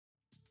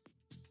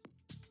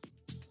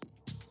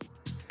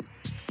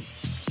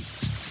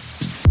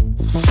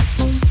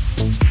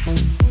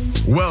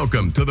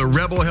Welcome to the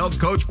Rebel Health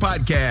Coach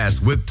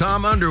Podcast with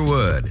Tom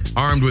Underwood.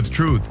 Armed with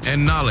truth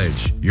and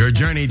knowledge, your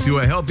journey to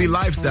a healthy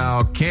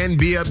lifestyle can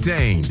be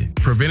obtained.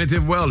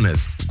 Preventative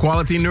wellness,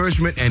 quality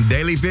nourishment, and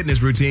daily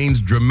fitness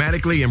routines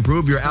dramatically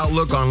improve your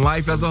outlook on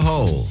life as a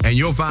whole. And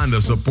you'll find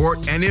the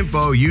support and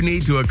info you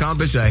need to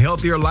accomplish a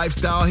healthier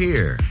lifestyle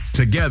here.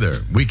 Together,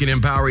 we can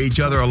empower each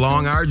other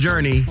along our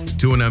journey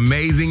to an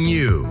amazing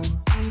you.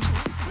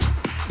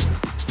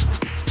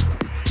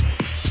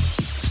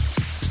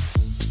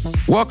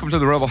 Welcome to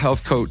the Rebel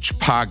Health Coach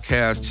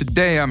Podcast.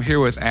 Today I'm here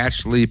with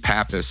Ashlie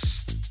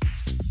Pappas,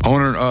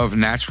 owner of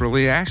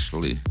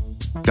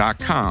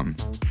naturallyashlie.com.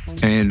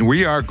 And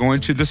we are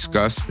going to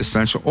discuss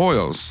essential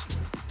oils.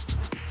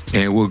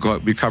 And we'll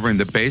be covering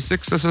the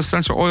basics of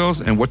essential oils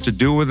and what to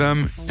do with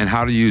them and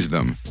how to use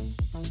them.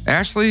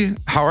 Ashlie,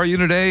 how are you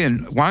today?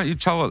 And why don't you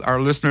tell our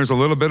listeners a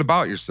little bit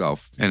about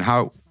yourself and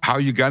how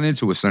you got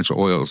into essential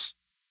oils?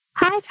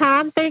 Hi,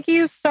 Tom. Thank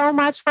you so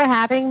much for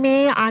having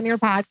me on your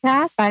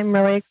podcast. I'm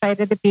really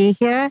excited to be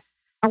here.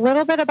 A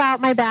little bit about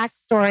my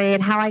backstory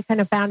and how I kind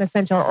of found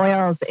essential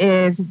oils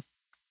is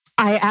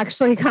I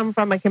actually come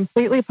from a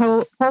completely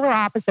polar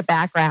opposite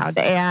background.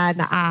 And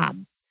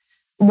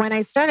when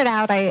I started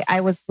out,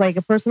 I was like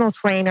a personal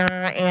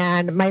trainer,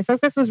 and my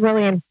focus was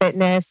really in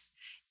fitness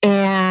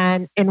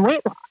and in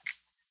weight loss.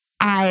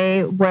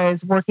 I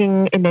was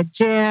working in a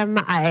gym.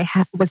 I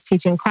was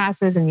teaching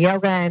classes and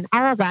yoga and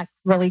all of that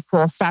really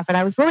cool stuff. And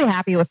I was really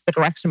happy with the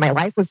direction my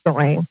life was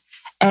going,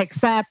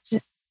 except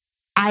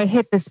I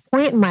hit this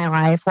point in my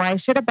life where I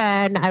was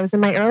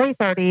in my early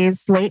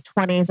 30s, late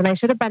 20s, and I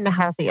should have been the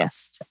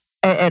healthiest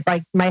at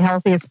like my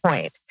healthiest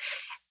point.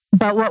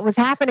 But what was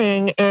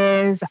happening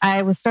is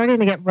I was starting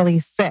to get really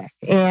sick.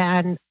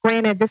 And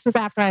granted, this was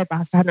after I had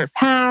lost 100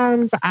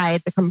 pounds. I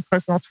had become a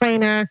personal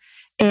trainer.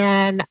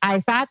 And I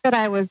thought that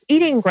I was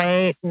eating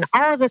great and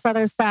all of this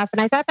other stuff. And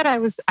I thought that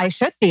I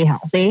should be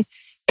healthy.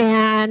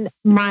 And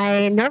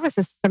my nervous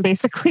system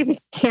basically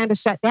began to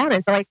shut down.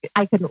 And so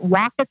I couldn't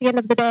walk at the end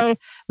of the day.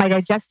 My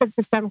digestive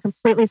system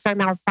completely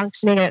started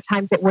malfunctioning. And at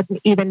times it wouldn't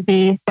even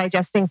be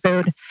digesting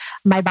food.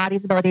 My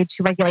body's ability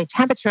to regulate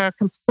temperature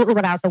completely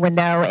went out the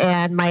window.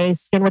 And my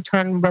skin would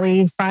turn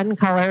really fun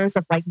colors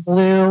of like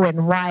blue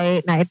and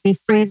white. And I'd be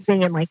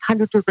freezing in like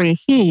 100-degree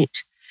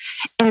heat.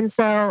 And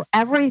so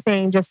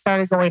everything just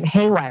started going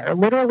haywire.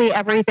 Literally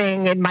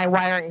everything in my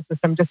wiring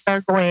system just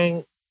started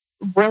going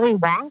really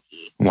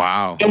wonky.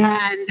 Wow.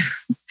 And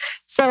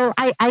so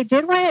I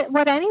did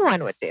what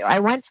anyone would do. I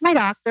went to my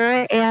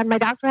doctor, and my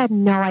doctor had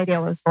no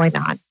idea what was going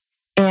on.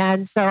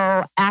 And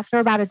so after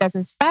about a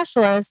dozen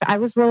specialists, I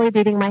was really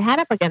beating my head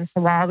up against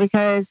the wall,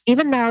 because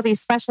even though these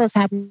specialists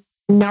had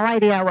no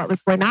idea what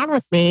was going on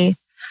with me,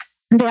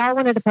 they all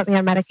wanted to put me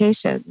on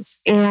medications.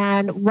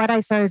 And what I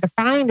started to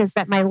find is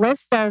that my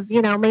list of,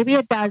 maybe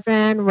a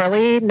dozen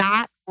really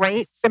not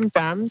great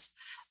symptoms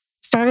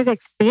started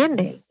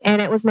expanding.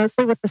 And it was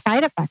mostly with the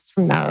side effects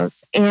from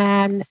those.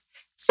 And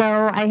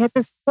so I hit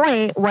this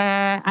point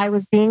where I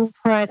was being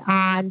put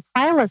on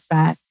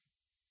Prilosec.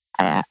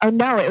 It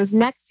was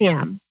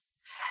Nexium,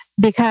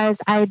 because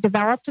I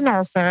developed an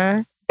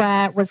ulcer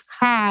that was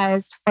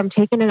caused from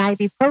taking an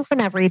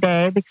ibuprofen every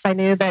day, because I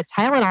knew that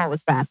Tylenol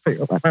was bad for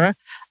your liver,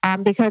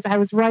 because I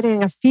was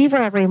running a fever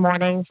every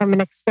morning from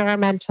an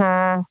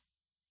experimental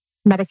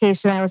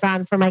medication I was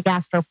on for my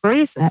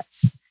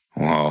gastroparesis.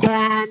 Wow.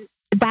 And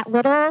that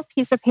little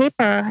piece of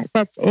paper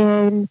that's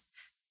in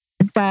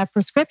the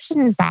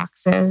prescription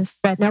boxes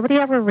that nobody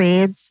ever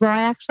reads, well,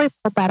 I actually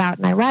pulled that out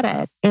and I read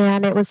it.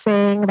 And it was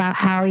saying about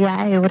how,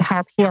 it would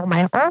help heal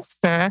my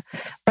ulcer.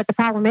 But the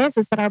problem is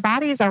that our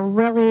bodies are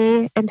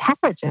really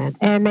intelligent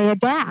and they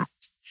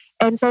adapt.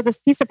 And so this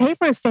piece of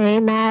paper is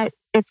saying that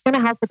it's going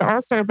to help with the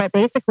ulcer. But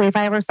basically, if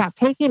I ever stop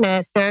taking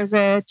it, there's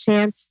a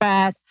chance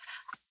that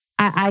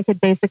I could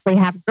basically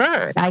have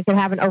GERD. I could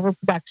have an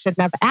overproduction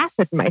of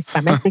acid in my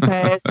stomach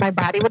because my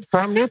body would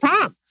form new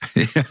pumps.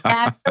 Yeah.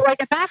 And so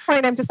at that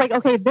point, I'm just like,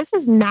 okay, this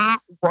is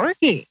not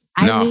working.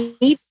 I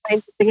need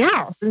something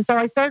else. And so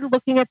I started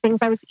looking at things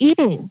I was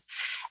eating.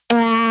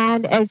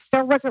 And I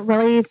still wasn't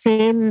really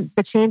seeing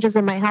the changes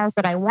in my health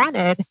that I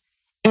wanted.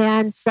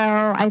 And so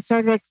I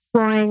started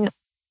exploring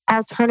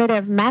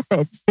alternative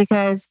methods,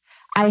 because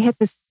I hit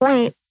this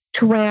point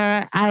to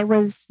where I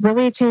was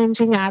really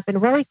changing up and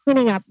really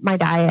cleaning up my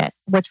diet,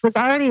 which was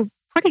already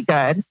pretty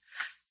good.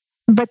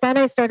 But then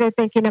I started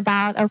thinking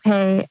about,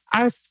 okay,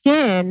 our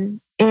skin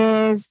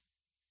is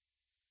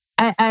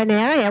an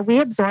area, we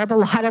absorb a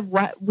lot of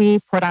what we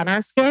put on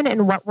our skin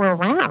and what we're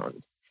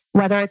around,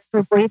 whether it's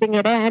through breathing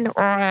it in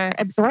or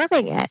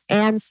absorbing it.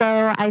 And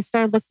so I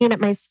started looking at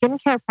my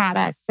skincare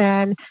products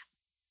and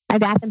my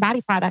bath and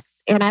body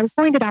products. And I was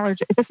going to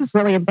this is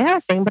really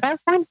embarrassing, but I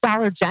was going to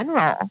Dollar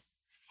General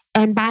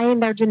and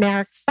buying their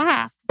generic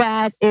stuff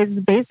that is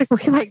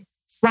basically like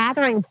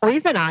slathering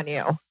poison on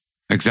you.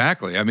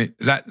 Exactly. I mean,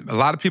 that a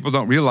lot of people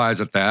don't realize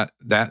that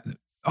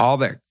all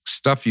that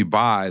stuff you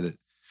buy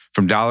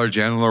from Dollar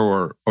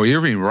General or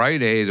even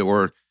Rite Aid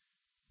or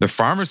the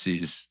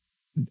pharmacies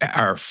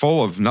are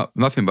full of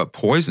nothing but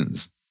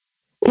poisons.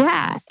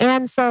 Yeah.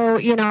 And so,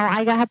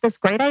 I had this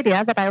great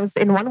idea that I was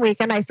in one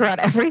weekend, I threw out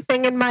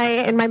everything in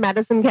my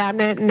medicine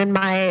cabinet and in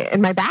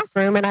my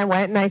bathroom, and I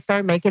went and I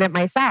started making it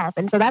myself.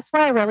 And so that's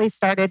where I really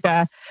started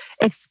to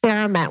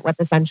experiment with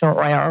essential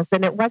oils.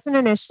 And it wasn't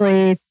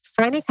initially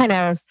for any kind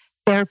of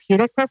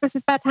therapeutic purpose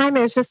at that time.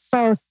 It was just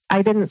so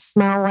I didn't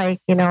smell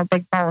like, a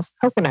big bowl of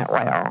coconut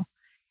oil.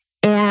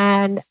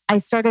 And I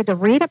started to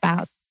read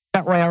about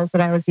the oils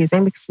that I was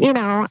using because,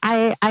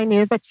 I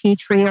knew that tea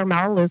tree or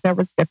melaleuca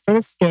was good for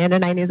the skin,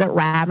 and I knew that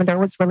lavender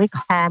was really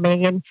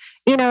calming, and,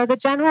 the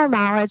general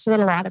knowledge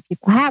that a lot of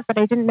people have, but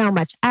I didn't know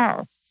much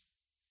else.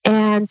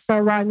 And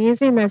so while I'm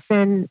using this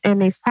in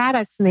these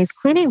products and these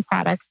cleaning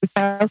products, because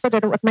I also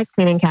did it with my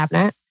cleaning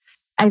cabinet,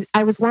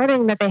 I was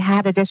learning that they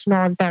had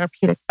additional and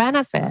therapeutic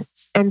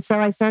benefits. And so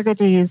I started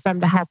to use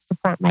them to help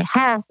support my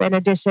health in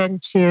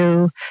addition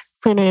to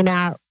cleaning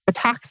out the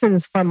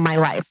toxins from my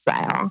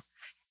lifestyle.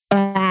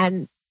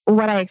 And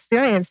what I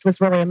experienced was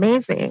really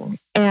amazing.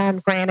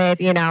 And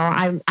granted,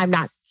 I'm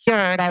not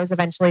cured. I was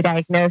eventually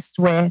diagnosed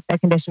with a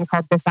condition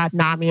called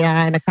dysautonomia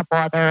and a couple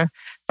other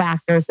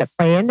factors that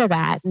play into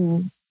that.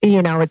 And,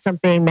 it's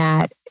something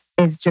that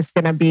is just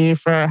going to be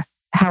for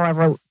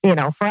however,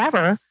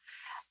 forever.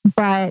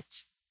 But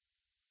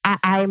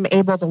I'm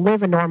able to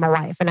live a normal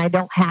life, and I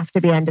don't have to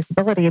be on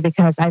disability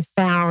because I've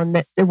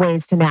found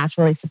ways to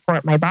naturally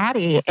support my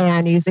body,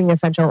 and using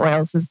essential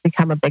oils has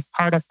become a big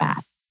part of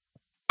that.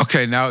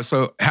 Okay, now,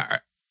 so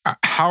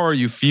how are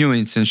you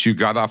feeling since you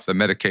got off the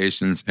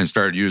medications and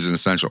started using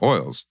essential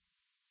oils?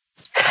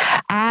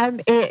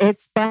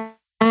 It's been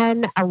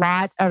a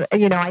lot of,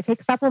 I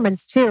take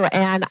supplements too,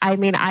 and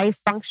I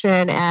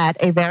function at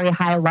a very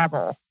high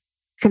level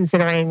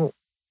considering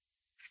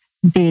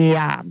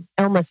the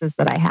illnesses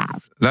that I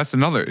have. That's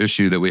another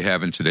issue that we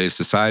have in today's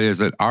society is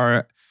that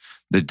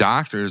the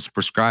doctors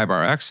prescribe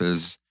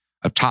RXs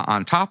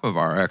on top of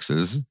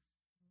RXs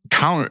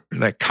are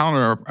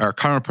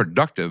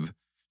counterproductive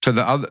to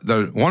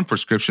the one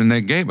prescription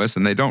they gave us,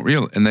 and they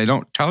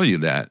don't tell you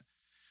that.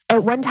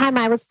 At one time,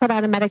 I was put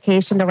on a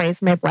medication to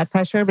raise my blood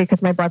pressure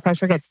because my blood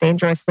pressure gets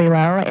dangerously low,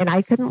 and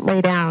I couldn't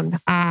lay down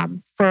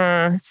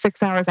for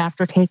 6 hours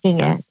after taking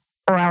it,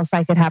 or else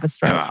I could have a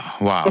stroke.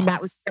 Wow! And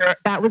that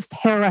was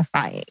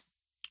terrifying.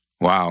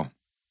 Wow.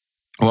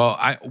 Well,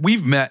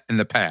 we've met in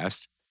the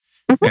past,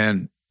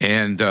 and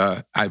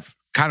I've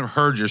kind of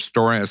heard your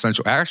story on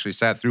essential. I actually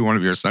sat through one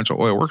of your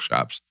essential oil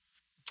workshops,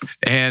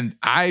 and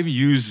I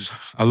use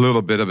a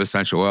little bit of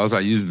essential oils.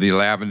 I use the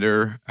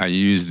lavender. I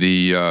use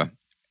the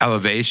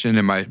elevation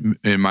in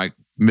my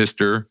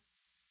mister,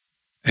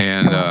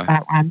 and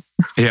that one.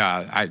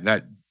 Yeah,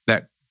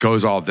 that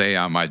goes all day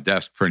on my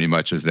desk pretty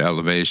much as the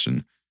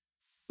elevation.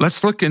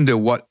 Let's look into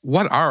what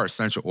are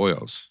essential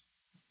oils.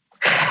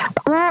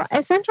 Well,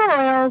 essential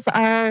oils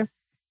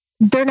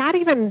they're not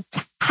even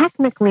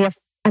technically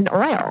an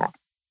oil.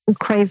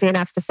 Crazy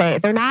enough to say.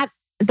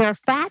 They're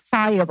fat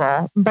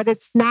soluble, but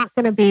it's not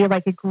going to be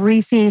like a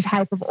greasy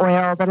type of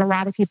oil that a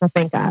lot of people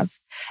think of.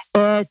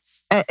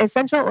 It's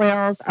essential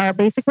oils are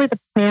basically the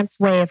plant's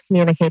way of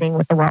communicating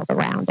with the world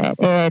around it.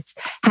 It's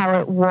how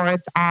it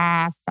wards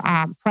off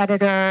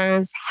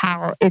predators,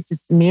 how it's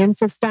its immune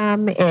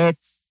system.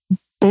 It's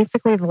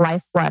basically the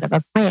lifeblood of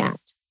a plant.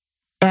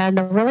 And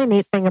the really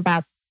neat thing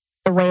about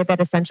the way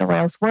that essential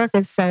oils work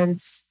is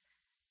since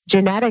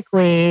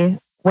genetically,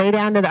 way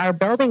down to our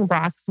building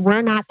blocks,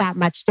 we're not that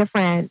much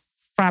different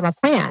from a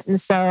plant.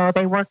 And so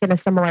they work in a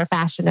similar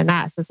fashion in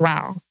us as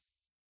well.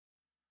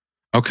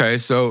 Okay,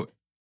 so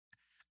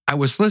I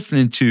was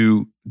listening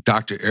to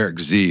Dr. Eric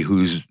Z,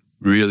 who's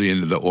really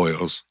into the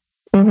oils.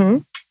 Mm-hmm.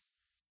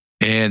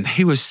 And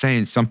he was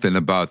saying something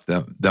about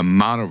the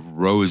amount of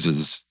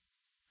roses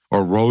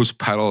or rose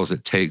petals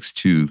it takes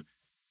to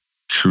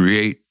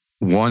create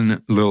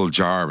one little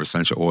jar of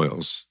essential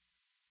oils.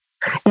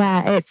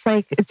 Yeah, it's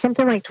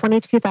something like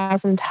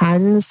 22,000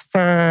 tons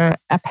for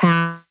a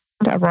pound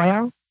of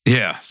oil.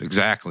 Yes,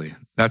 exactly.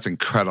 That's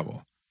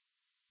incredible.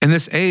 In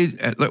this age,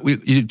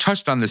 you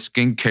touched on the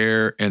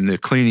skincare and the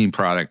cleaning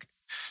product.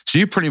 So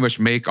you pretty much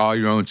make all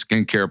your own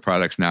skincare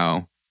products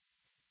now.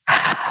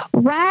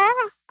 Well,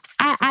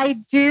 I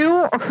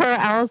do, or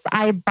else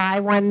I buy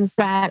ones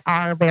that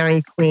are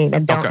very clean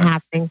and don't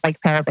have things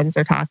like parabens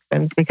or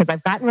toxins because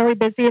I've gotten really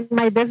busy in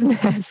my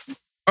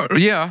business.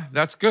 Yeah,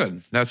 that's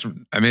good.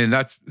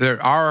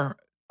 There are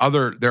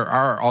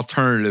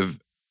alternative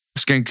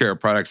skincare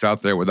products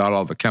out there without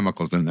all the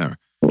chemicals in there.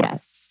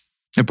 Yes.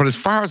 But as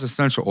far as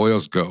essential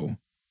oils go,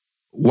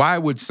 why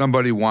would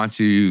somebody want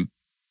to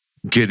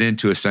get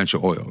into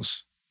essential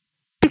oils?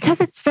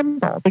 Because it's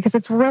simple, because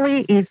it's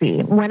really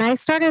easy. When I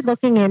started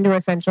looking into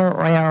essential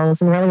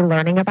oils and really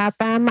learning about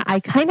them,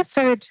 I kind of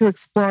started to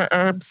explore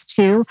herbs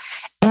too.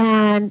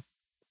 And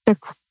the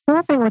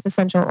cool thing with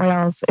essential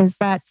oils is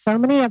that so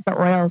many of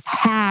the oils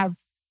have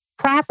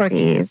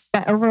properties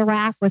that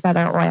overlap with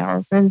other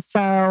oils. And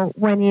so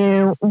when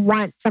you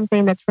want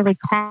something that's really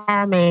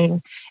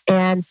calming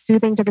and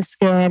soothing to the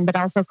skin, but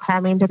also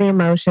calming to the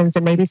emotions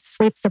and maybe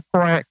sleep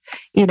support,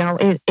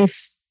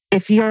 if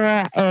if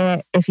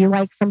you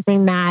like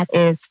something that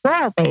is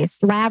floral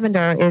based,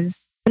 lavender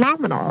is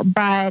phenomenal.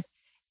 But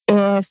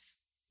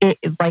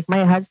like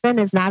my husband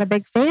is not a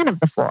big fan of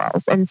the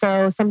florals, and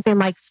so something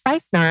like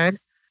spikenard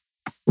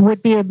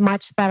would be a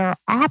much better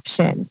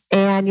option.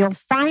 And you'll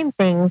find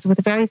things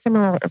with very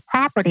similar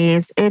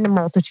properties in a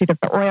multitude of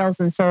the oils,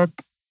 and so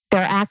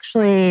they're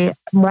actually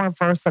more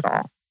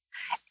versatile.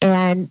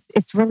 And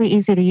it's really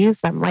easy to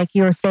use them. Like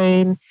you were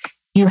saying,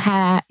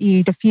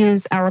 you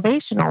diffuse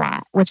elevation a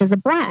lot, which is a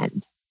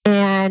blend.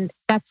 And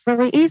that's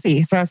really easy.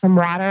 You throw some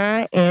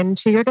water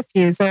into your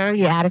diffuser,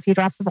 you add a few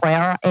drops of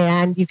oil,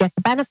 and you get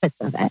the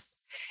benefits of it.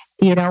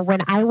 You know,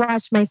 when I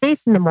wash my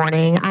face in the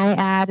morning, I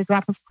add a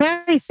drop of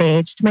clary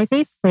sage to my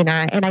face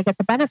cleaner, and I get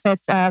the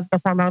benefits of the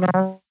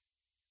hormonal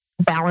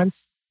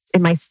balance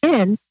in my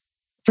skin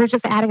for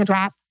just adding a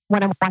drop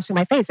when I'm washing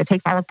my face. It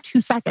takes all of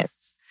 2 seconds.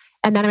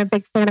 And then I'm a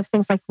big fan of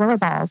things like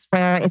rollerballs,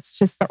 where it's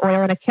just the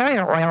oil in a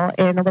carrier oil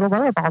in a little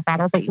rollerball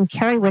bottle that you can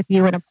carry with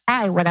you and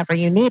apply whenever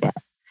you need it.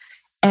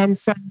 And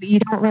so you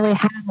don't really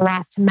have a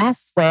lot to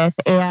mess with.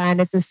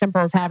 And it's as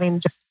simple as having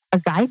just a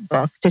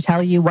guidebook to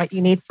tell you what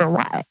you need for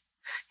what.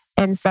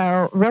 And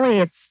so really,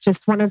 it's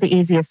just one of the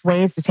easiest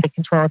ways to take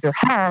control of your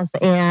health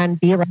and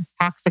be less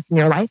toxic in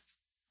your life.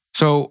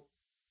 So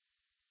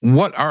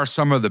what are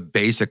some of the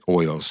basic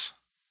oils?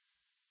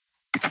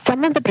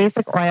 Some of the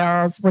basic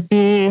oils would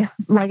be,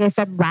 like I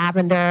said,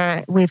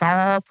 lavender. We've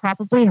all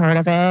probably heard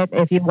of it.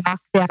 If you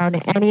walk down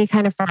any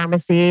kind of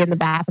pharmacy in the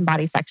bath and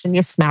body section,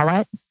 you smell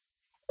it.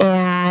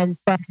 And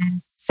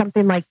then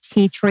something like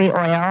tea tree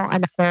oil,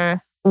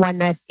 another one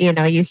that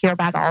you hear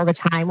about all the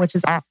time, which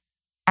is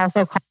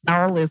also called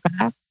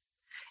melaleuca.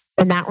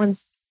 And that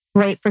one's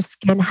great for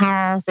skin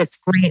health. It's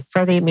great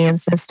for the immune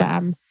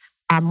system.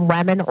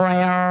 Lemon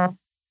oil,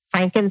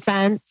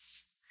 frankincense.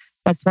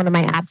 That's one of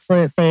my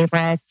absolute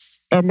favorites.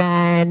 And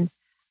then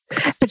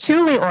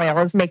patchouli oil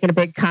is making a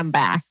big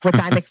comeback, which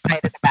I'm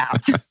excited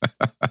about.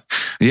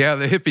 Yeah,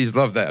 the hippies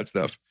love that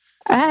stuff.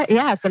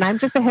 Yes, and I'm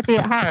just a hippie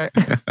at heart.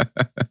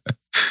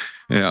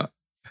 Yeah.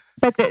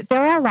 But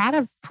there are a lot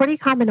of pretty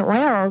common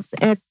oils,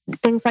 and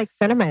things like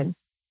cinnamon.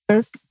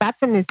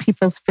 That's in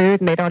people's food,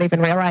 and they don't even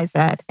realize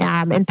it.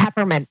 And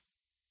peppermint.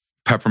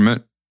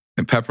 Peppermint.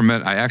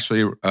 I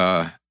actually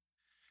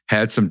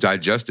had some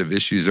digestive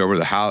issues over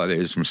the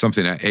holidays from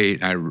something I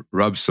ate. I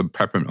rubbed some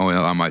peppermint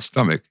oil on my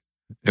stomach.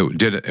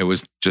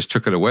 It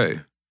took it away.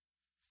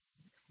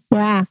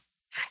 Yeah.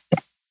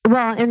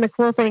 Well, and the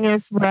cool thing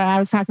is, where I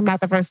was talking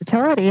about the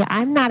versatility,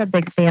 I'm not a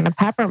big fan of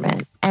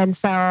peppermint. And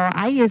so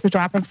I use a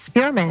drop of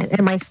spearmint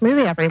in my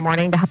smoothie every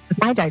morning to help with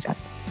my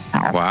digestive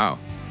health. Wow.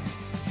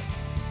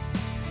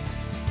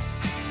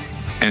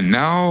 And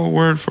now a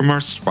word from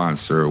our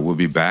sponsor. We'll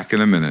be back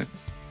in a minute.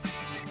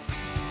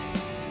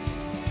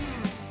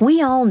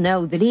 We all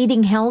know that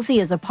eating healthy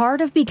is a part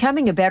of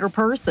becoming a better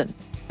person.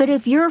 But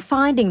if you're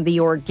finding the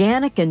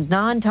organic and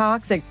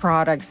non-toxic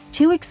products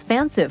too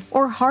expensive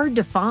or hard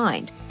to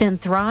find, then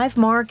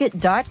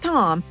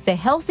ThriveMarket.com, the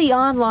healthy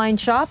online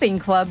shopping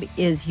club,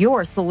 is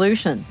your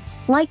solution.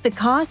 Like the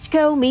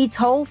Costco meets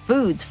Whole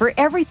Foods for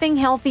everything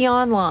healthy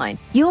online,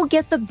 you'll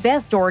get the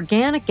best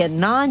organic and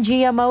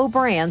non-GMO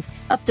brands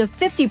up to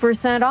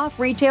 50% off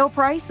retail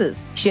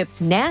prices,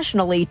 shipped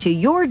nationally to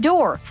your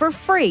door for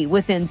free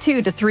within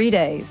 2 to 3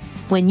 days.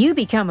 When you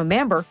become a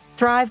member,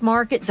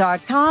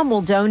 ThriveMarket.com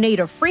will donate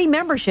a free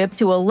membership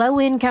to a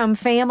low-income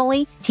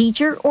family,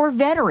 teacher, or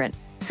veteran,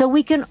 so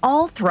we can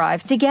all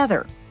thrive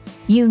together.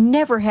 You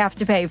never have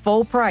to pay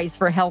full price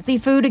for healthy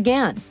food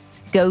again.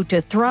 Go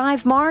to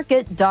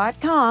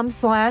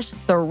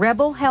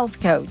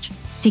ThriveMarket.com/TheRebelHealthCoach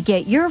to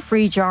get your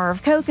free jar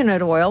of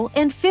coconut oil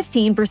and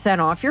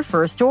 15% off your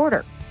first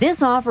order.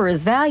 This offer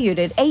is valued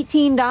at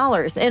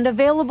 $18 and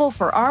available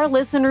for our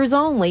listeners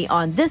only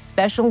on this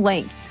special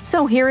link.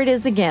 So here it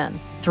is again,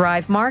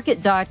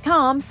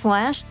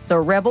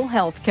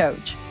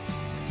 ThriveMarket.com/TheRebelHealthCoach.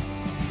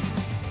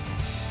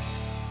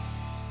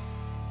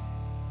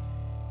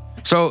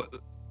 So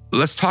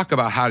let's talk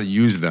about how to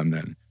use them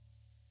then.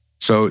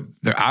 So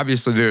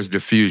obviously there's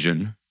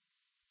diffusion.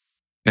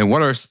 And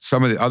what are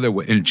some of the other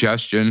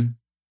ingestion?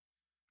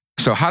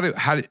 So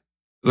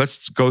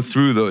let's go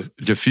through the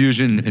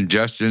diffusion,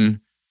 ingestion,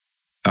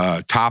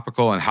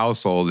 topical, and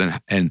household.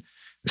 And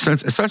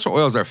since essential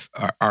oils are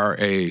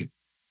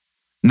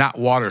not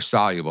water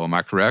soluble, am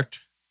I correct?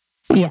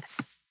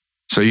 Yes.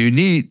 So you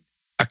need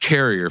a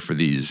carrier for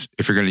these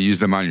if you're going to use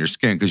them on your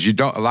skin, because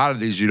a lot of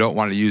these you don't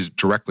want to use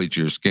directly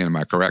to your skin. Am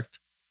I correct?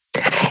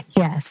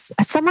 Yes.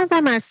 Some of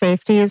them are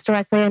safe to use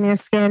directly on your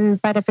skin,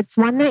 but if it's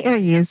one that you're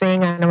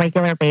using on a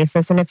regular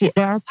basis, and if at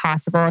all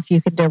possible, if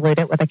you could dilute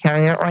it with a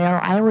carrier oil,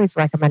 I always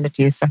recommend to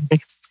do so,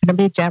 because it's going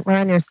to be gentler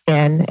on your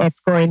skin. It's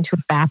going to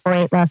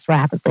evaporate less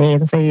rapidly,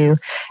 and so you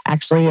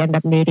actually end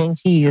up needing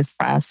to use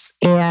less.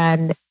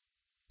 And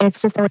it's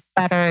just always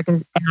better to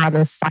err on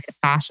the side of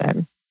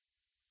caution.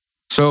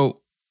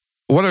 So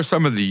what are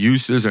some of the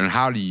uses, and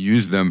how do you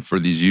use them for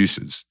these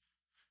uses?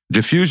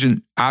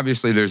 Diffusion,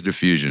 obviously there's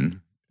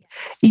diffusion.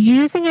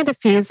 Using a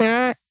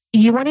diffuser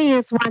you want to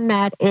use one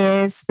that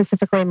is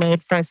specifically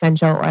made for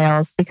essential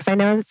oils, because I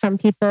know that some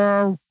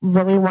people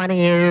really want to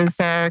use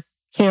their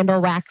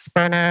candle wax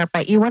burner,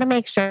 but you want to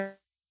make sure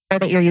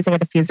that you're using a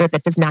diffuser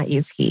that does not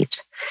use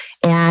heat.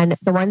 And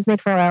the ones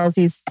made for oils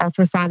use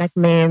ultrasonic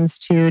means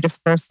to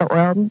disperse the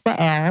oil into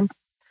the air.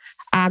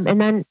 And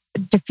then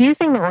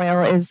diffusing the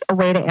oil is a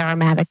way to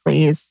aromatically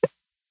use it.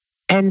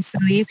 And so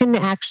you can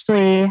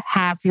actually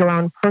have your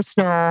own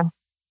personal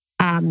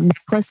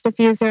necklace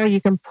diffuser. You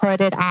can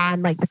put it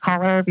on like the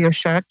collar of your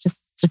shirt, just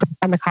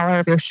on the collar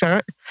of your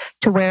shirt,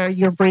 to where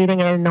you're breathing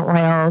in the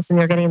oils and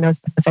you're getting those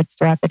benefits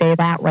throughout the day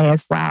that way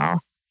as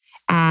well.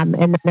 And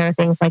then there are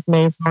things like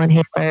nasal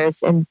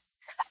inhalers. And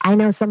I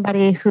know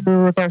somebody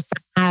who their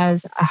son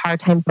has a hard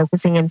time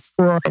focusing in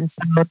school. And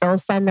so they'll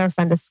send their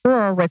son to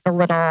school with a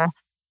little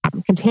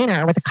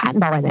container with a cotton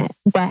ball in it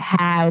that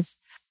has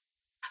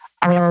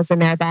oils in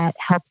there that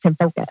helps him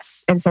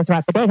focus. And so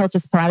throughout the day, he'll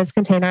just pull out his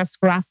container,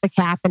 screw off the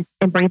cap,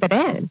 and breathe it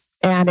in.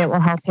 And it will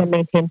help him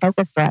maintain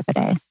focus throughout the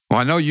day. Well,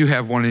 I know you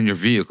have one in your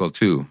vehicle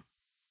too.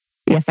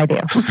 Yes, I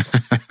do.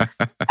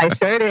 I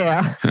sure do.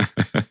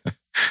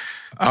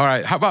 All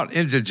right. How about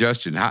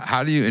indigestion?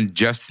 How do you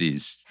ingest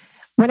these?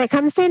 When it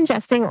comes to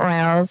ingesting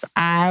oils,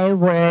 I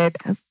would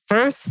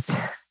first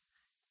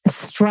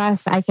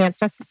stress, I can't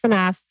stress this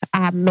enough,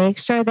 make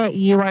sure that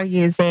you are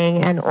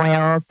using an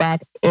oil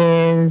that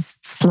is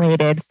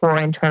slated for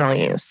internal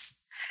use.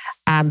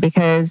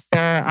 Because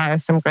there are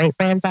some great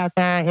brands out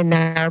there, and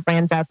there are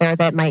brands out there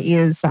that might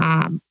use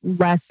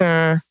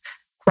lesser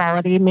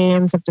quality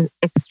means of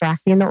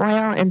extracting the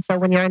oil. And so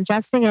when you're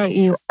ingesting it,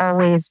 you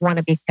always want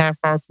to be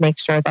careful to make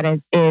sure that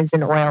it is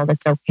an oil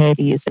that's okay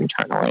to use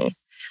internally.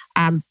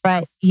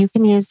 But you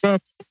can use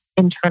it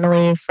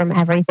internally from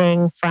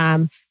everything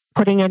from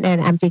putting it in an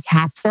empty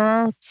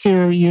capsule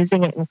to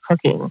using it in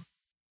cooking.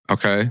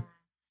 Okay.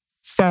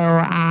 So,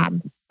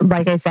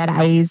 like I said,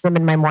 I use them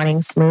in my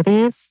morning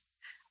smoothies.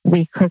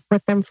 We cook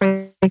with them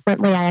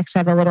frequently. I actually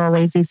have a little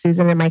Lazy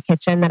Susan in my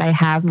kitchen that I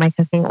have my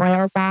cooking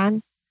oils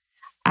on.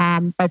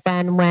 But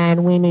then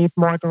when we need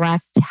more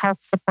direct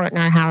health support in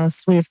our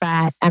house, we've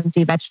got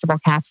empty vegetable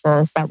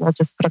capsules that we'll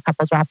just put a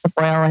couple drops of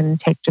oil and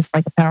take just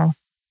like a pill.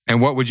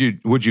 And what would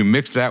you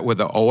mix that with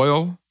the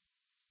oil?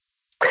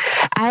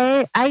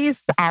 I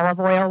use olive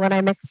oil when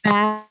I mix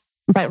that,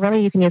 but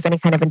really you can use any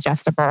kind of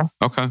ingestible.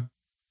 Okay.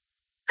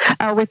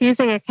 With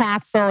using a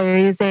capsule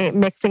or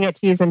mixing it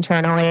to use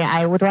internally,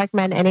 I would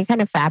recommend any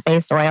kind of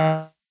fat-based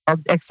oil,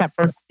 except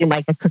for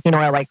like a cooking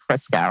oil like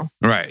Crisco.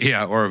 Right.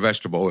 Yeah. Or a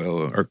vegetable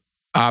oil or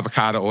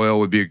avocado oil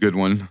would be a good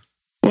one.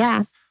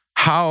 Yeah.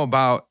 How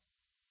about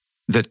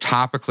the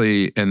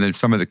topically and then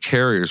some of the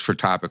carriers for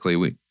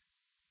topically?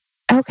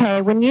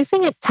 Okay. When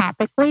using it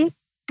topically,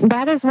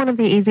 that is one of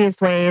the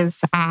easiest ways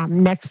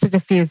next to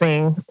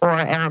diffusing or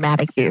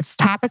aromatic use.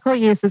 Topical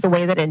use is a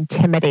way that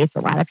intimidates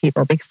a lot of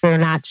people because they're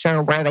not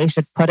sure where they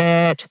should put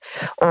it,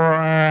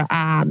 or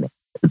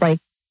like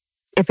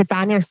if it's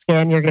on your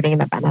skin, you're getting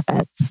the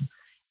benefits.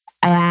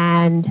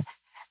 And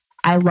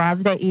I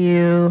love that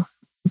you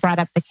brought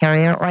up the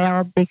carrier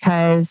oil,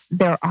 because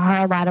there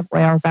are a lot of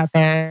oils out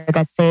there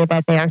that say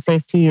that they are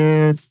safe to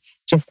use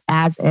just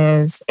as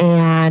is.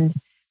 And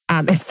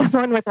if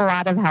someone with a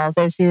lot of health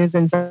issues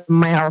and some of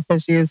my health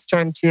issues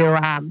turn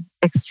to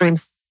extreme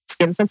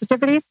skin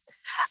sensitivity,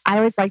 I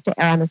always like to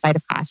err on the side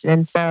of caution.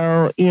 And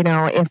so,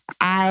 if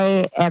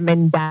I am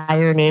in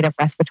dire need of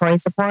respiratory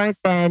support,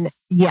 then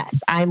yes,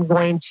 I'm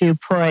going to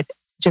put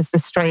just a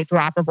straight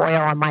drop of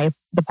oil on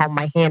the palm of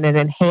my hand and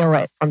inhale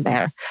it from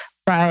there.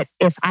 But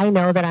if I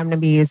know that I'm going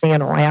to be using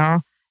an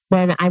oil,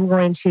 then I'm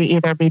going to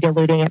either be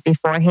diluting it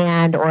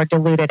beforehand or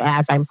dilute it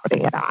as I'm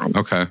putting it on.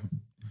 Okay.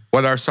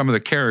 What are some of the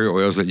carrier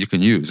oils that you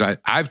can use?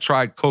 I've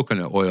tried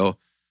coconut oil,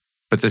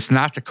 but it's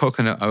not the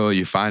coconut oil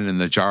you find in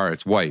the jar.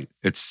 It's white.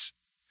 It's,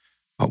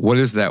 what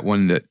is that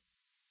one that?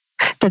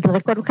 The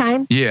liquid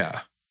kind? Yeah.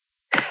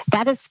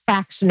 That is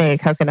fractionated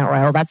coconut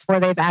oil. That's where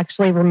they've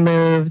actually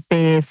removed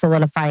the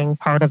solidifying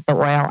part of the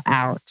oil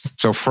out.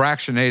 So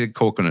fractionated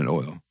coconut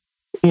oil.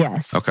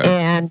 Yes. Okay.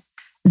 And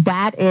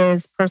that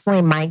is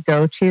personally my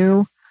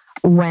go-to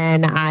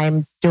when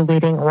I'm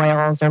diluting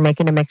oils or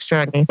making a mixture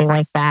or anything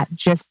like that,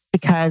 just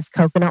because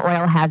coconut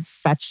oil has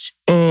such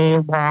a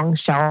long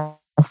shelf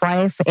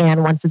life.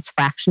 And once it's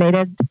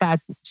fractionated, that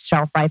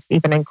shelf life's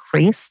even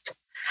increased.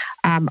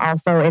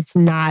 Also, it's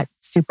not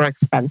super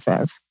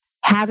expensive.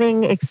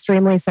 Having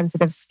extremely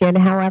sensitive skin,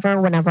 however,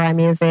 whenever I'm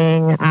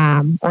using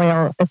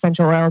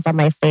essential oils on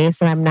my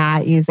face and I'm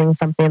not using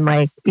something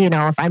like,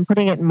 if I'm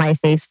putting it in my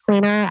face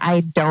cleaner, I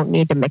don't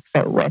need to mix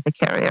it with a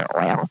carrier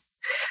oil.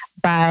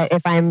 But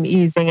if I'm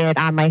using it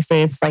on my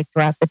face like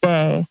throughout the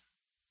day,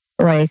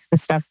 like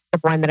the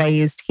one that I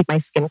use to keep my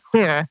skin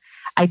clear,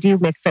 I do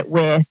mix it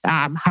with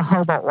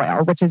jojoba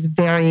oil, which is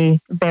very,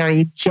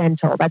 very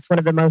gentle. That's one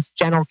of the most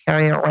gentle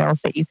carrier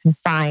oils that you can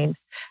find.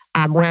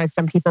 Whereas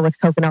some people with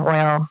coconut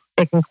oil,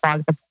 it can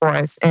clog the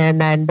pores. And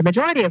then the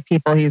majority of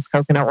people who use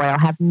coconut oil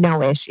have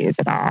no issues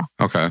at all.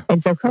 Okay.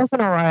 And so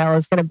coconut oil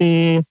is going to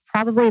be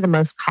probably the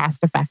most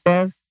cost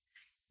effective.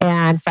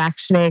 And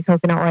fractionated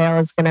coconut oil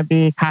is going to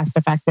be cost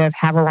effective,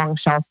 have a long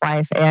shelf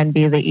life, and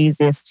be the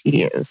easiest to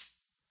use.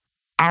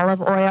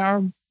 Olive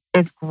oil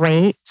is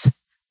great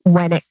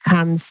when it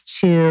comes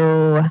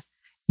to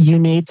you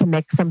need to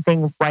mix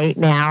something right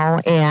now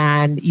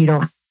and you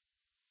don't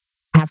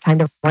have time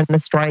to run the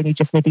store and you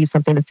just need to use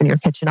something that's in your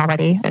kitchen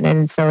already.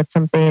 And so it's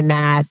something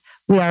that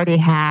we already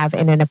have.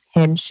 And in a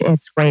pinch,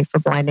 it's great for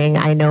blending.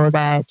 I know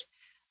that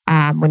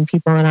when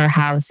people in our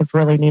house have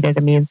really needed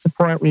immune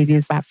support, we've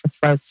used that for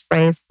throat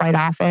sprays quite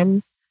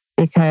often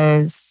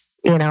because,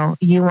 you know,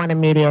 you want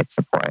immediate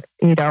support.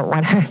 You don't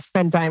want to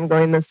spend time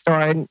going to the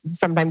store and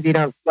sometimes you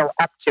don't feel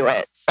up to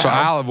it. So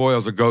olive oil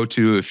is a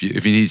go-to if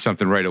you need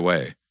something right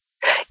away.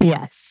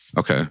 Yes.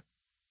 Okay.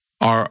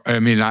 Or, I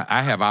mean,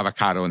 I have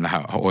avocado in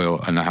the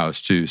oil in the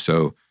house too.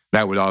 So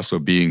that would also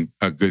be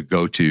a good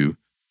go-to.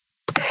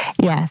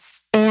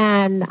 Yes.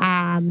 And,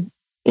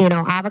 you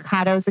know,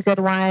 avocado is a good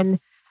one.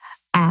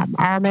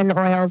 Almond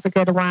oil is a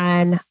good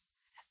one.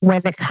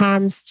 When it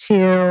comes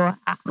to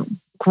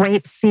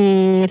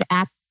grapeseed,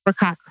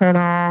 apricot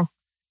kernel,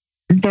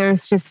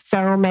 there's just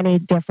so many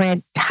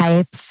different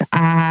types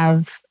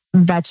of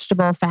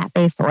vegetable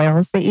fat-based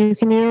oils that you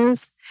can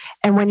use.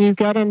 And when you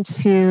get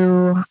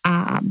into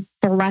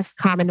the less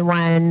common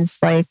ones,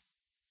 like,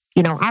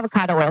 you know,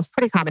 avocado oil is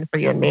pretty common for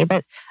you and me,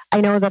 but I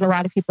know that a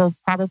lot of people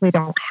probably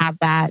don't have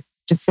that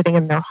just sitting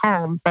in their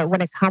home. But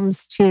when it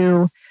comes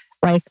to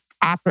like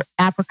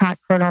apricot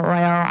kernel oil,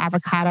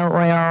 avocado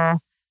oil,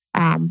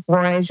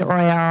 borage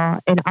oil,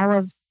 and all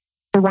of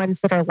the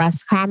ones that are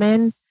less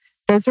common,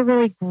 those are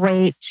really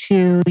great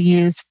to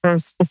use for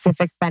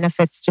specific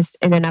benefits just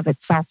in and of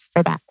itself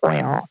for that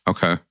oil.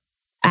 Okay.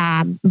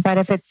 But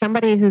if it's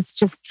somebody who's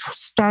just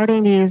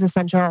starting to use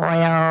essential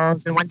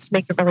oils and wants to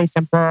make it really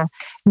simple,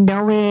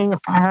 knowing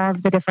all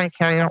of the different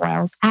carrier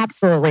oils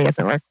absolutely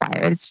isn't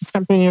required. It's just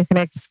something you can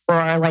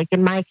explore. Like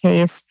in my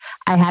case,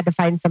 I had to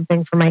find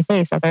something for my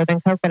face other than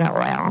coconut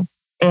oil.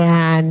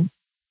 And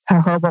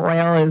jojoba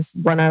oil is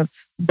one of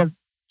the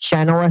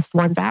gentlest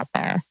ones out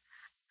there.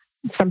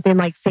 Something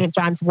like St.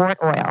 John's wort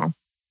oil.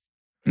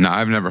 No,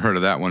 I've never heard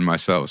of that one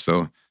myself.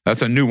 So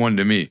that's a new one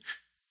to me.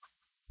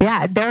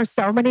 Yeah, there are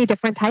so many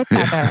different types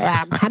out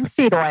there. Hemp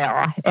seed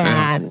oil.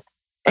 And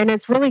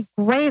it's really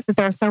great that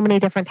there are so many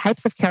different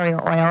types of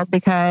carrier oil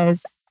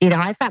because, you know,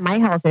 I've got my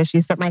health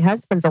issues, but my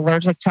husband's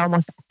allergic to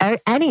almost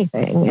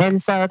anything.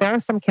 And so there are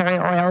some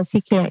carrier oils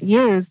he can't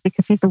use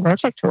because he's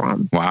allergic to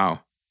them.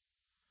 Wow.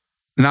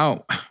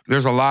 Now,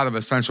 there's a lot of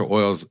essential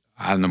oils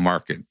on the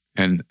market.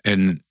 And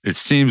it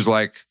seems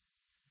like,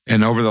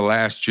 and over the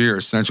last year,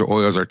 essential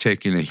oils are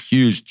taking a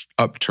huge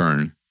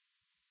upturn.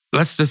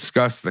 Let's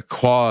discuss the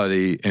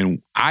quality.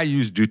 And I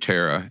use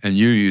doTERRA and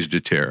you use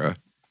doTERRA,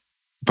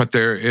 but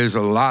there is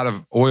a lot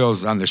of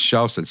oils on the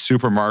shelves at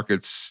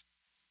supermarkets.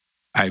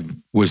 I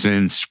was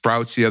in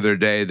Sprouts the other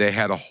day. They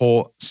had a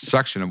whole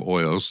section of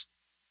oils.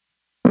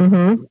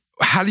 Mm-hmm.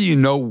 How do you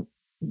know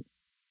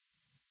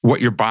what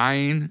you're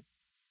buying?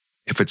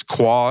 If it's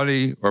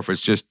quality or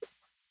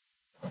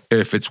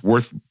if it's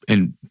worth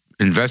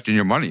investing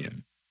your money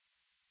in?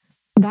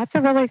 That's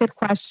a really good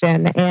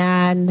question.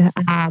 And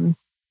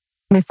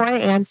before I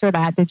answer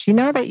that, did you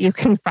know that you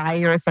can buy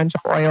your essential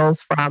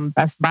oils from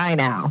Best Buy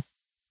now?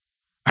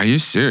 Are you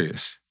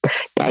serious?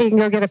 Yeah, you can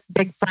go get a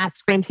big flat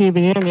screen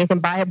TV and you can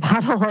buy a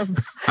bottle of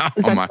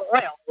essential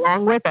oil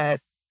along with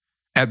it.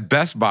 At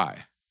Best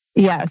Buy?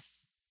 Yes.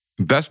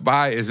 Best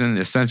Buy is in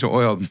the essential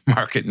oil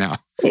market now.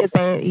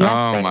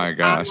 My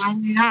gosh.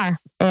 They are.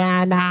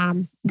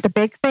 And the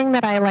big thing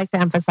that I like to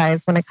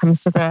emphasize when it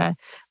comes to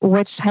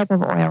which type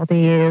of oil to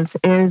use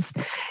is,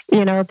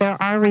 you know,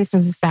 there are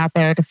resources out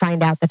there to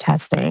find out the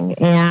testing.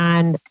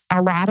 And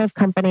a lot of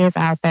companies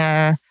out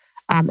there,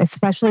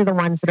 especially the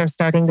ones that are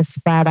starting to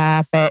spread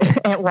up at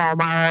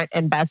Walmart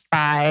and Best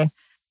Buy,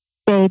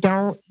 they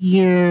don't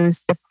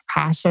use the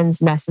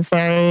precautions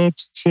necessary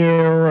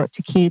to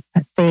keep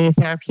the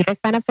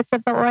therapeutic benefits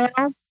of the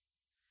oil.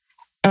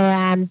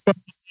 And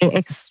they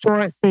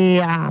extort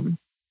the, I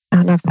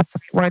don't know if that's the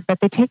right word, but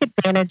they take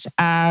advantage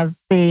of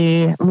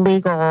the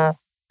legal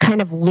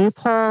kind of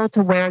loophole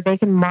to where they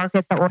can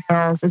market the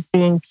oils as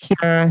being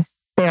pure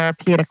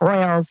therapeutic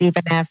oils,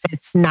 even if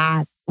it's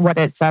not what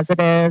it says it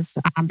is,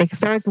 because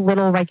there is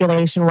little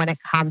regulation when it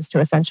comes to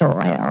essential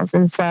oils.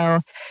 And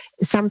so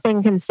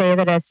something can say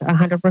that it's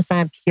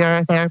 100%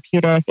 pure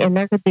therapeutic, and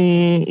there could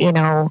be,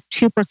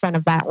 2%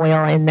 of that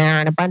oil in there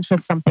and a bunch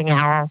of something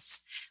else.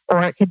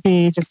 Or it could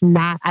be just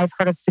not. I've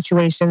heard of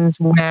situations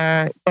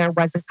where there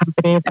was a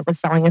company that was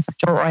selling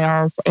essential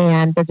oils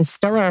and the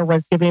distiller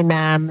was giving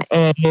them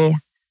a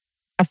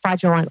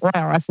fraudulent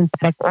oil, a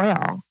synthetic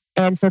oil.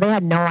 And so they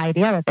had no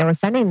idea that they were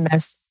sending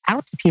this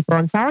out to people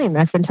and selling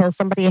this until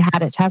somebody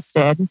had it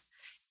tested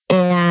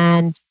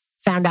and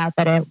found out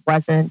that it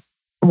wasn't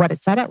what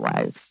it said it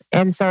was.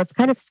 And so it's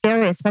kind of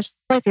scary, especially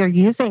if you're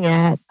using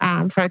it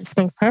for a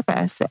distinct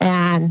purpose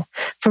and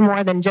for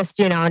more than just,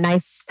 a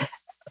nice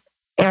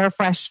air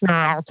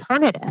freshener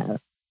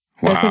alternative.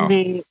 Wow. It can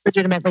be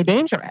legitimately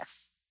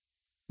dangerous.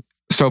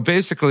 So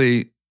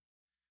basically,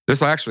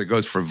 This actually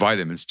goes for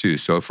vitamins too.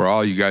 So for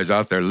all you guys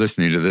out there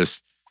listening to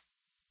this,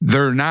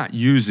 they're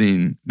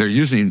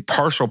using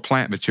partial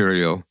plant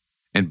material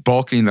and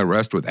bulking the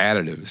rest with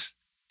additives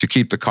to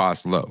keep the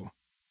cost low.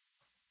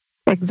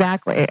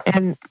 Exactly.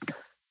 And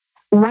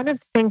one of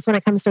the things when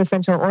it comes to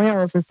essential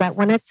oils is that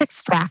when it's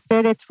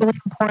extracted, it's really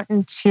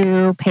important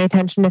to pay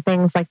attention to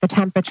things like the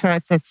temperature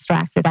it's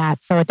extracted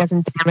at so it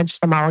doesn't damage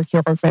the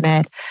molecules in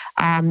it,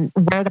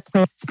 where the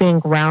plant's being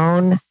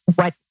grown,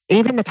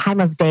 even the time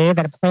of day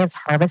that a plant's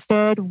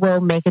harvested will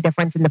make a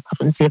difference in the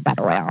potency of that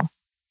oil.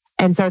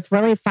 And so it's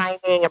really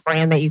finding a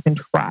brand that you can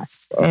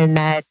trust and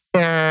that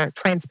they're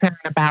transparent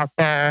about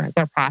their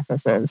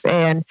processes.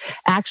 And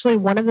actually,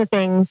 one of the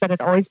things that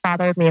had always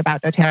bothered me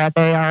about doTERRA,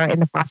 they are in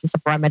the process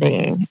of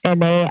remedying.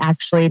 And they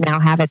actually now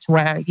have it to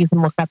where you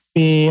can look up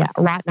the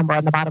lot number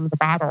on the bottom of the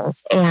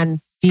bottles and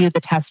view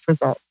the test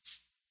results.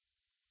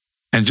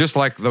 And just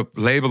like the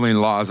labeling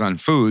laws on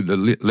food,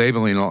 the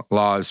labeling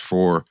laws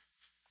for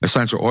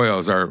essential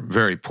oils are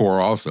very poor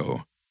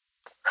also.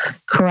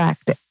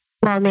 Correct.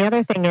 Well, and the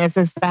other thing is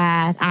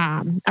that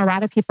a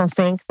lot of people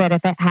think that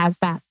if it has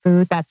that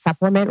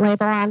supplement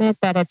label on it,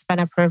 that it's been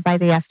approved by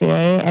the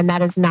FDA. And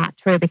that is not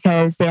true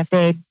because the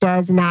FDA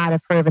does not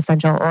approve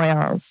essential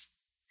oils.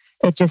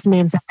 It just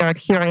means that they're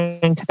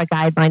adhering to the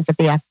guidelines of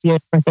the FDA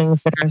for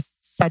things that are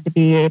said to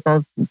be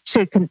able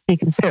to be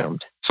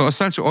consumed. So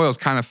essential oils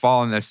kind of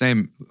fall in that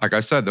same, like I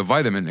said, the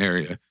vitamin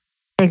area.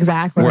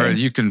 Exactly. Where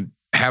you can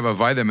have a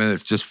vitamin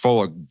that's just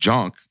full of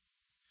junk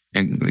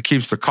and it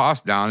keeps the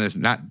cost down. It's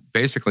not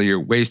basically you're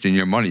wasting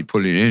your money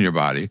putting it in your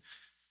body.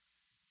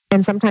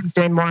 And sometimes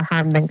doing more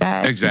harm than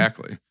good.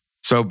 Exactly.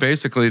 So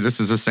basically,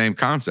 this is the same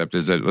concept,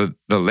 is that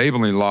the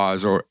labeling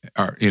laws are,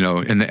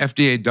 and the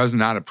FDA does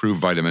not approve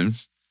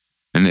vitamins,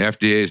 and the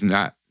FDA is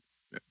not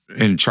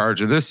in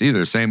charge of this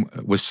either. Same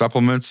with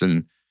supplements.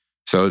 And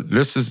so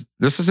this is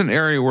an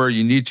area where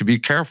you need to be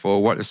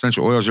careful what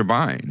essential oils you're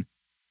buying.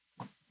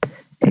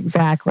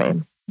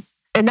 Exactly.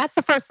 And that's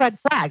the first red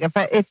flag.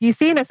 If you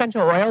see an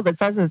essential oil that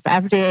says it's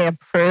FDA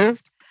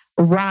approved,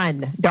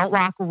 run. Don't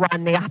walk,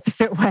 run the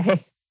opposite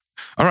way.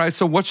 All right.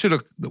 So what should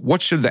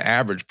the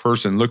average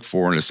person look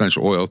for in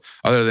essential oil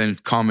other than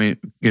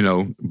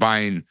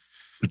buying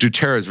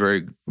doTERRA is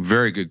very,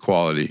 very good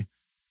quality.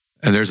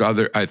 And there's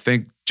I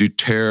think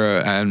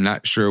doTERRA, I'm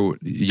not sure,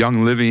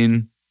 Young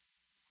Living,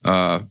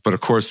 but of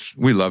course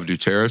we love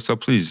doTERRA. So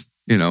please,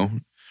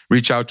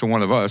 reach out to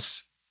one of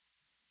us.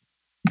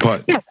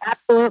 But yes,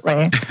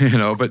 absolutely.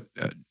 But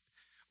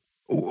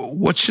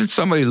what should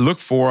somebody look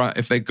for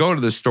if they go to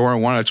the store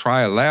and want to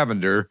try a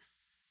lavender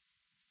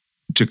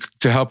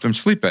to help them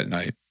sleep at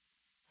night?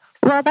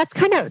 Well, that's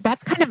kind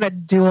of a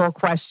dual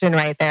question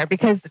right there,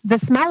 because the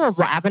smell of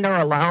lavender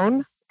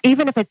alone,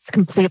 even if it's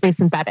completely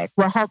synthetic,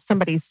 will help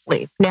somebody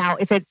sleep. Now,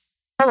 if it's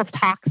full of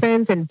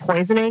toxins and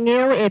poisoning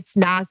you, it's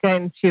not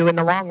going to, in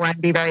the long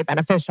run, be very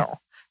beneficial.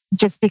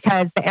 Just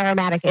because the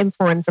aromatic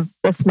influence of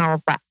the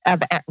smell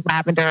of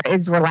lavender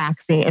is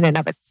relaxing in and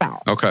of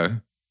itself. Okay.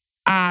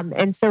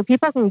 And so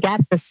people can get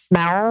the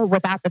smell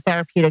without the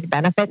therapeutic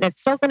benefit, and it's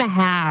still going to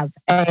have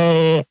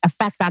an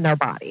effect on their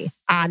body,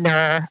 on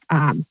their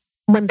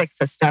limbic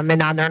system,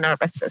 and on their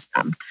nervous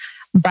system.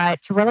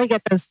 But to really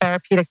get those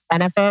therapeutic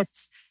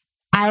benefits,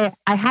 I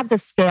have the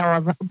scale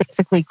of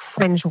basically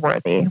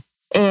cringeworthy.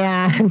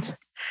 And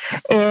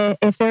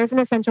if there's an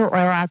essential oil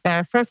out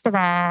there, first of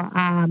all,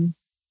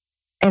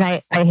 and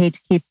I hate to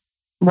keep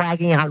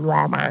wagging on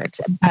Walmart,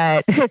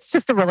 but it's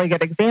just a really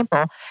good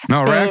example.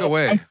 No, rag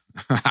away.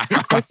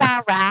 I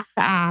saw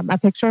a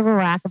picture of a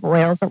rack of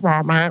oils at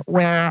Walmart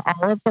where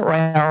all of the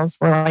oils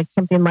were like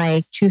something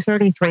like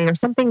 $2.33 or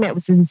something that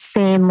was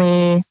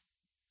insanely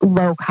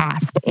low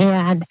cost.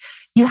 And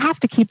you have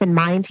to keep in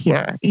mind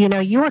here,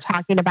 you were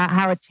talking about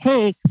how it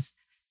takes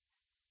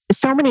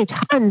so many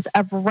tons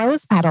of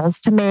rose petals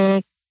to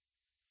make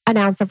an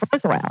ounce of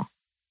rose oil.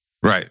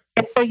 Right.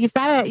 And so you've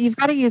got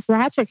to use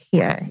logic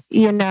here.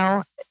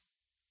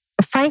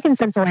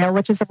 Frankincense oil,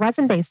 which is a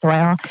resin-based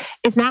oil,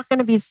 is not going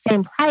to be the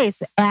same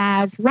price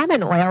as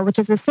lemon oil, which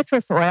is a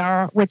citrus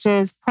oil, which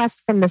is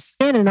pressed from the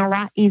skin and a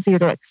lot easier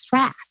to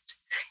extract.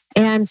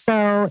 And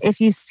so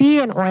if you see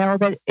an oil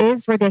that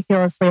is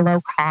ridiculously low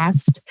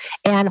cost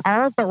and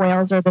all of the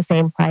oils are the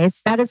same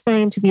price, that is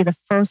going to be the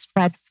first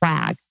red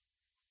flag.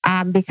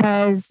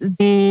 Because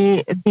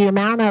the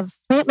amount of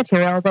plant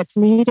material that's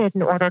needed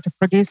in order to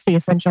produce the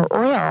essential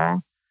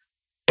oil,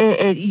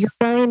 it's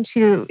going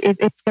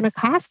to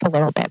cost a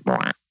little bit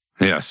more.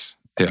 Yes.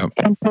 Yeah.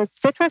 And so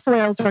citrus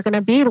oils are going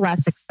to be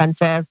less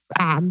expensive,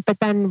 but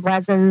then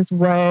resins,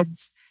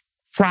 woods,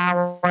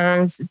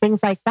 flowers,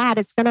 things like that,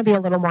 it's going to be a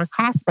little more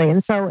costly.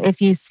 And so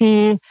if you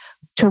see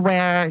to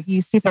where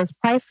you see those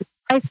price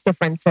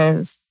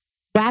differences,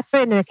 that's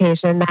an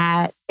indication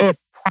that it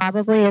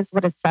probably is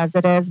what it says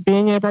it is.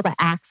 Being able to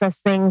access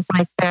things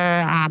like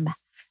their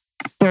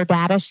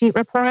data sheet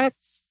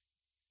reports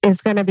is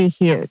going to be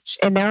huge.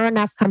 And there are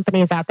enough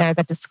companies out there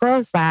that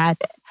disclose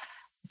that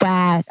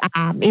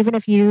even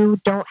if you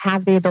don't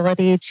have the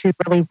ability to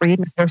really read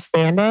and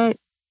understand it,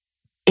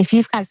 if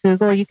you've got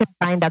Google, you can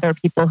find other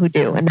people who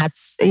do. And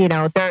that's,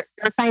 there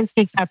are science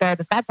geeks out there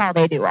that's all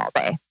they do all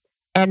day.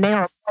 And they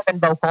are more than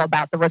vocal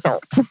about the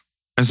results.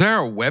 Is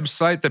there a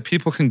website that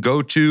people can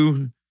go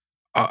to?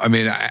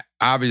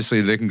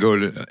 Obviously they can go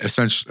to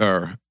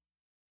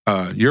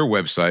your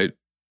website,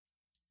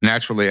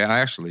 Naturally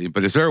Ashlie,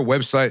 but is there a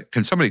website?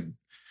 Can somebody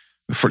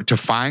to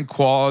find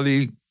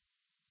quality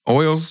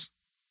oils?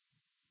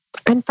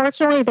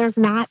 Unfortunately, there's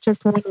not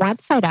just one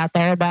website out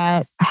there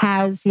that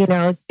has,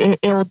 there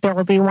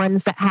will be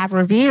ones that have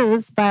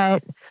reviews,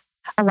 but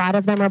a lot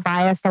of them are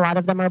biased. A lot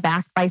of them are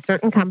backed by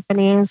certain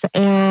companies.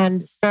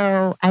 And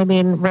so,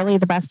 really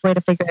the best way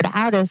to figure it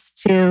out is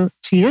to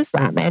use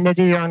them and to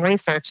do your own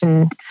research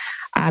and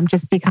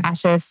just be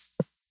cautious.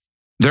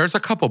 There's a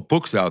couple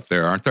books out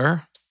there, aren't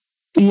there?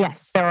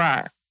 Yes, there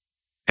are.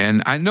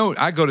 And I know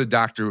I go to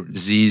Dr.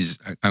 Z's.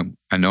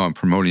 I know I'm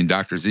promoting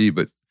Dr. Z,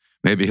 but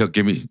maybe he'll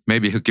give me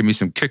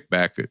some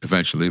kickback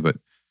eventually. But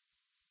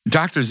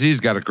Dr. Z's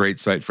got a great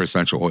site for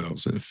essential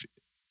oils.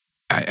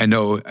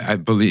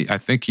 I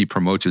think he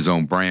promotes his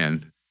own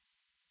brand.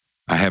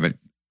 I haven't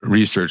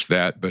researched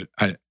that, but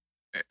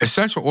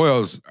essential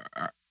oils,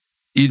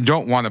 you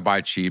don't want to buy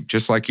cheap,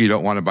 just like you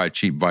don't want to buy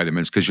cheap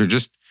vitamins because you're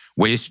just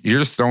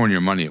throwing your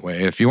money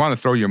away. If you want to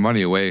throw your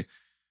money away,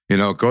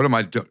 go to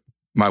my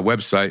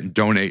website and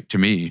donate to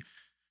me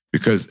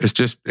because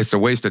it's a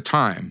waste of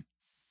time.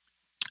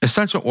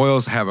 Essential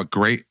oils have a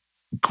great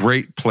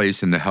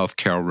place in the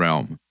healthcare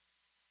realm.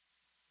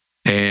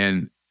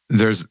 And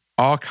there's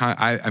all kind.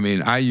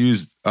 I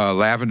use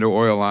lavender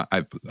oil.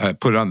 I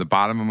put it on the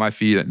bottom of my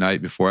feet at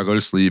night before I go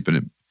to sleep,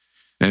 and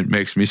it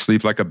makes me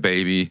sleep like a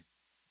baby.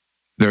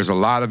 There's a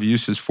lot of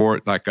uses for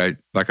it. Like I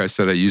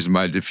said, I use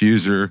my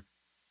diffuser.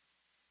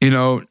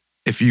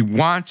 If you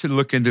want to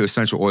look into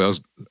essential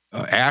oils,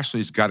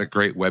 Ashley's got a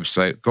great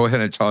website. Go ahead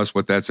and tell us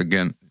what that's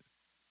again.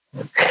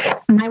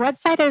 My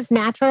website is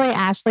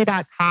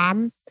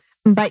naturallyashlie.com,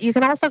 but you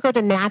can also go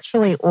to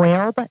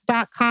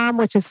naturallyoiled.com,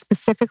 which is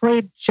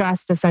specifically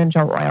just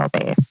essential oil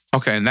based.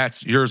 Okay, and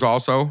that's yours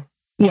also?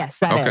 Yes,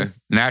 that is.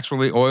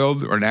 Naturally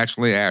Oiled or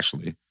Naturally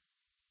Ashlie?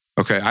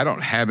 Okay, I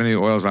don't have any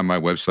oils on my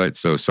website,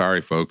 so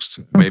sorry, folks.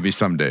 Maybe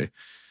someday.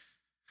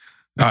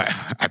 But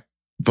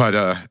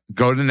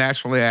go to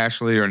Naturally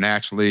Ashlie or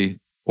Naturally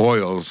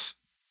Oils.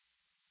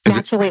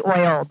 Naturally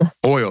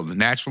Oiled.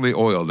 Naturally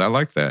Oiled. I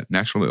like that.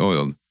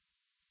 Naturallyoiled.com.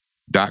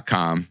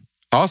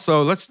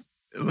 Also, let's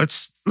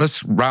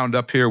round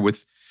up here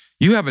with,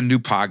 you have a new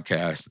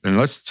podcast, and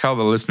let's tell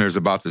the listeners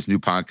about this new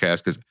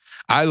podcast because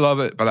I love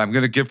it, but I'm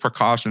going to give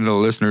precaution to the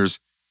listeners.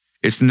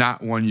 It's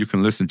not one you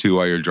can listen to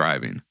while you're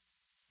driving.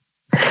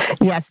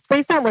 Yes,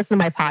 please don't listen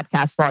to my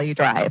podcast while you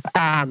drive.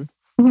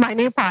 My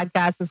new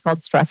podcast is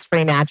called Stress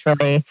Free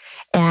Naturally,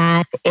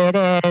 and it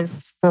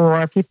is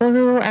for people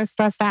who are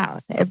stressed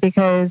out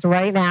because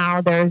right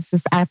now there's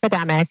this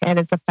epidemic and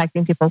it's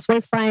affecting people's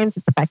waistlines,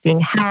 it's affecting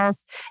health,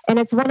 and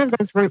it's one of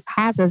those root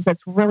causes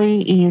that's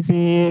really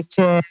easy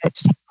to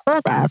take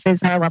hold of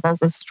is our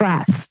levels of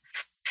stress.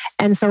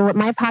 And so what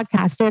my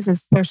podcast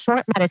is they're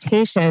short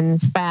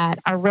meditations that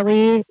are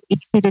really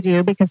easy to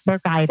do because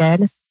they're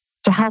guided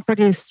to help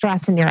reduce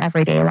stress in your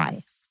everyday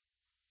life.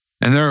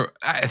 And they're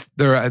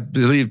I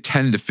believe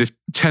 10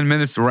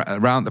 minutes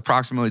around,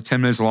 approximately 10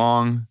 minutes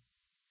long.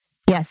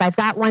 Yes, I've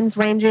got ones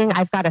ranging.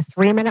 I've got a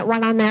 3-minute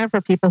one on there for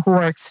people who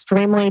are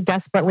extremely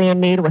desperately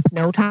in need with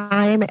no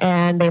time,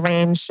 and they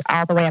range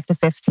all the way up to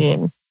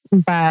 15.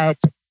 But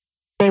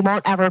they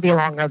won't ever be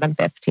longer than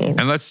 15.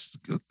 And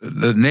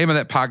the name of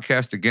that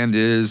podcast again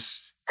is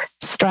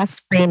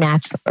Stress Free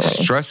Naturally.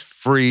 Stress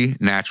Free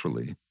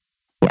Naturally.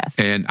 Yes.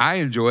 And I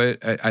enjoy it.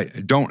 I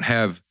don't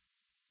have,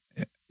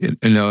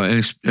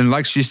 and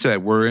like she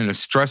said, we're in a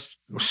stressed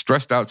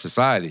out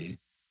society.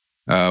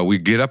 We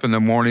get up in the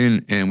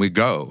morning and we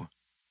go.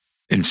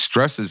 And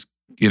stress is,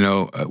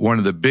 one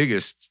of the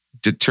biggest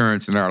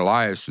deterrents in our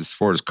lives as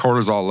far as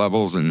cortisol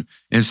levels and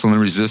insulin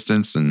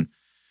resistance and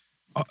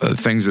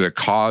things that it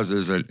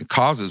causes. It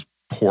causes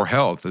poor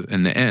health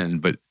in the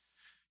end. But,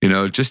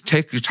 just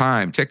take your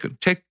time. Take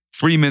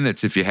 3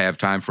 minutes if you have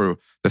time for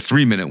the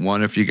 3-minute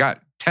one. If you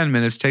got 10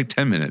 minutes, take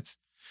 10 minutes.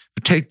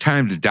 But take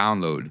time to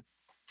download.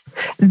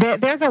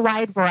 There's a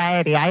wide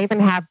variety. I even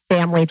have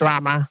family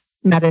drama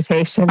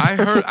meditations. I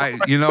heard, I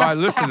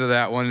listened to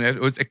that one.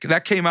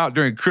 That came out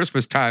during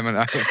Christmas time, and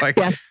I was like,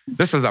 yes.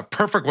 This is a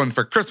perfect one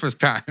for Christmas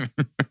time.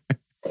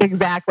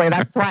 Exactly.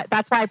 That's why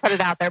I put it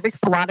out there,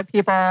 because a lot of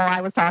people I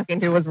was talking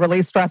to was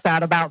really stressed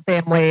out about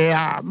family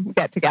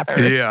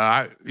get-togethers.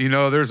 Yeah,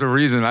 there's a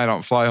reason I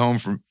don't fly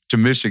home to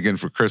Michigan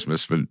for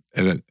Christmas, and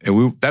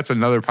that's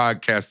another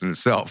podcast in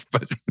itself.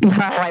 But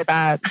I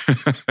bet.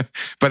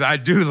 But I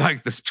do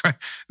like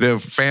the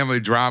family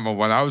drama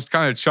one. I was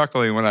kind of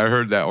chuckling when I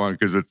heard that one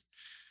because it's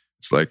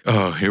like,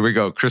 oh, here we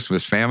go,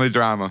 Christmas family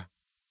drama.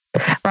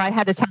 Well, I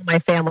had to tell my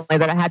family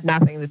that I had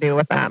nothing to do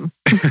with them.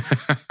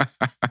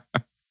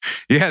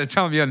 You had to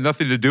tell them you had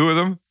nothing to do with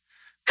them?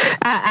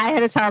 I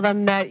had to tell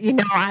them that,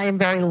 I am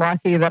very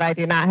lucky that I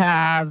do not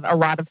have a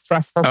lot of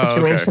stressful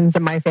situations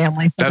in my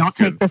family. So don't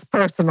take this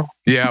personal.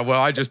 Yeah,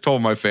 well, I just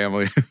told my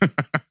family.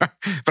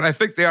 But I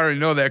think they already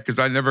know that because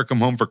I never come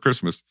home for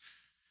Christmas.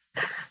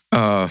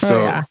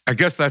 I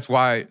guess that's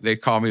why they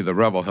call me the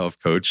Rebel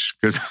Health Coach.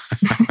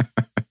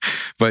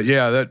 But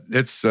yeah,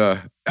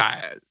 it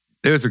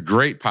was a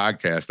great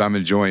podcast. I'm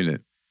enjoying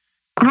it.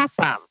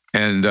 Awesome.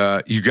 And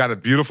you got a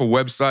beautiful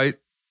website,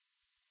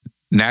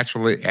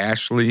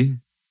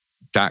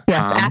 naturallyashlie.com.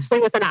 Yes,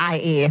 Ashlie with an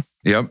IE.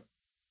 Yep,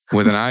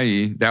 with an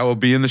IE. That will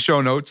be in the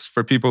show notes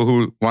for people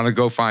who want to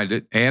go find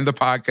it. And the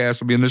podcast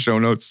will be in the show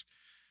notes.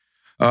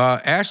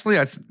 Ashlie,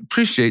 I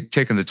appreciate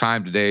taking the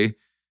time today.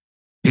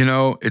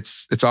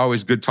 It's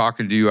always good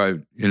talking to you. I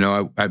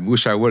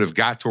wish I would have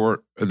got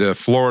to the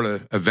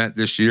Florida event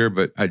this year,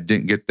 but I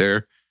didn't get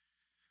there.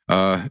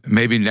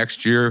 Maybe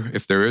next year,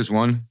 if there is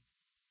one.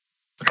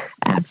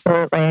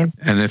 Absolutely.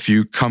 And if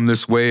you come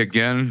this way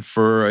again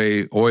for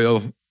a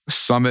oil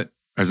summit,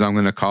 as I'm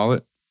going to call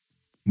it,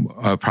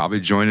 I'll probably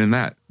join in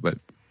that. But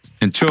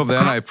until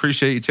then, I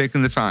appreciate you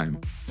taking the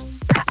time.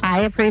 I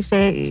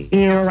appreciate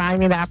you allowing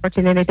me the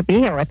opportunity to be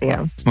here with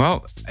you.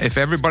 Well, if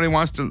everybody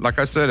wants to, like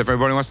I said, if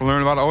everybody wants to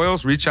learn about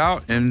oils, reach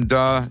out. And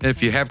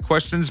if you have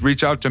questions,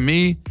 reach out to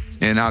me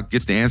and I'll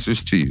get the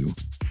answers to you.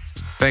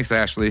 Thanks,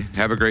 Ashlie.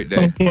 Have a great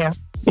day. Thank you.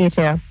 You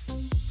too.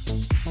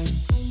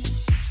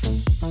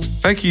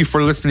 Thank you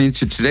for listening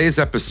to today's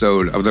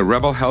episode of the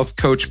Rebel Health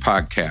Coach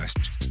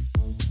Podcast.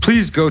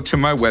 Please go to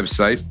my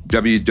website,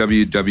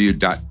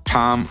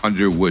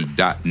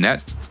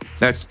 www.tomunderwood.net.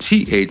 That's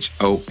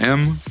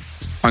THOM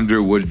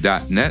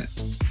underwood.net,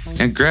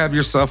 and grab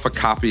yourself a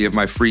copy of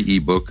my free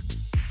ebook,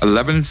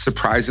 11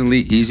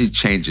 Surprisingly Easy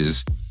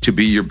Changes to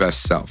Be Your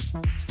Best Self.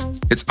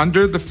 It's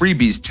under the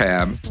freebies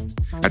tab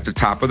at the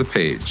top of the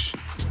page.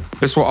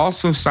 This will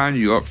also sign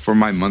you up for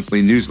my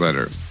monthly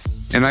newsletter,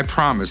 and I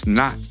promise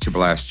not to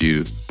blast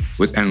you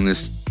with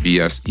endless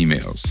BS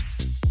emails.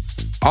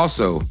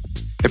 Also,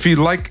 if you'd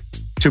like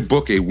to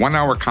book a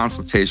 1-hour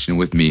consultation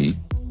with me,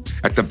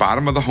 at the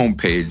bottom of the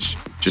homepage,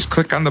 just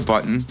click on the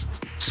button,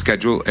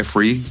 schedule a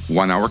free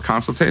 1-hour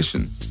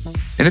consultation.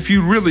 And if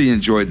you really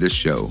enjoyed this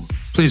show,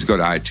 please go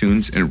to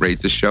iTunes and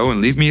rate the show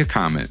and leave me a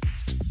comment.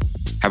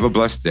 Have a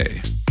blessed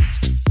day.